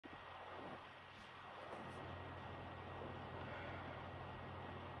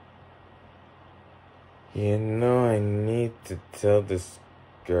You know, I need to tell this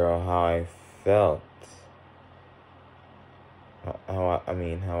girl how I felt. How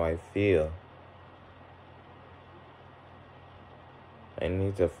I feel. I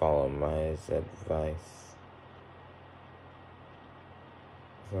need to follow Maya's advice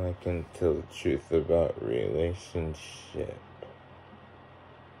so I can tell the truth about relationship.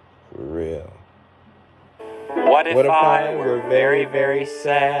 For real. What if I were very, very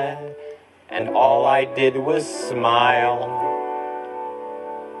sad and all I did was smile?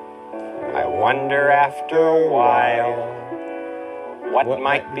 I wonder after a while what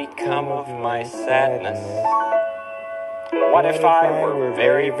might become of my sadness. What if I were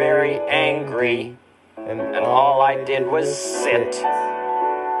very, very angry and all I did was sit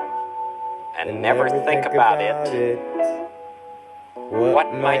and never think about it?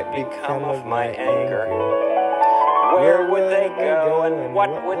 What might become of my anger? Where would they go and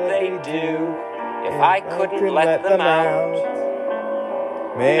what would they do if I couldn't let them out?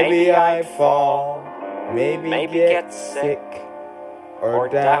 Maybe I'd fall, maybe get sick or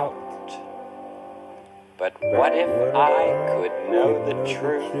doubt. But what if I could know the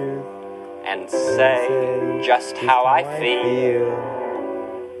truth and say just how I feel?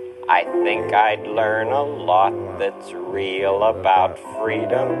 I think I'd learn a lot that's real about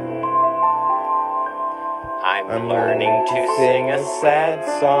freedom. I'm learning to sing a sad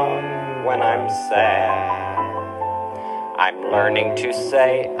song when I'm sad. I'm learning to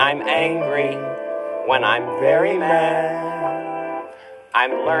say I'm angry when I'm very mad.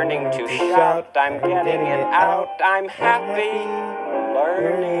 I'm learning to shout, I'm getting it out, I'm happy.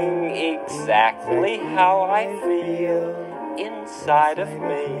 Learning exactly how I feel inside of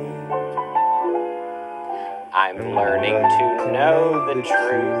me. I'm learning to know the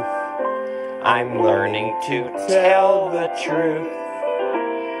truth. I'm learning to tell the truth.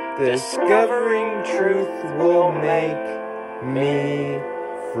 Discovering truth will make me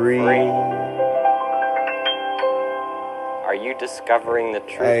free. Are you discovering the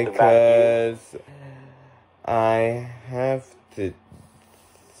truth about you? Because I have to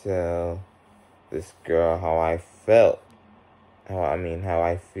tell this girl how I felt. How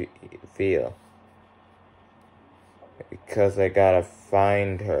I feel. Because I gotta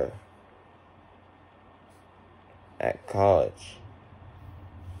find her at college.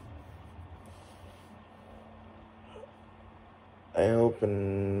 I hope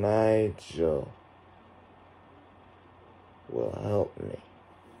Nigel will help me.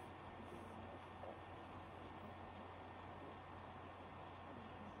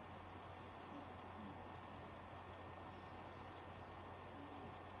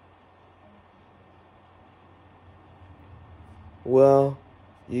 Well,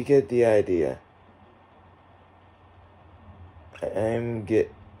 you get the idea.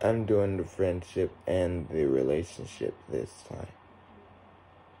 I'm doing the friendship and the relationship this time.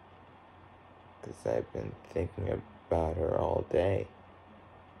 'Cause I've been thinking about her all day.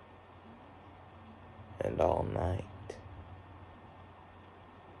 And all night.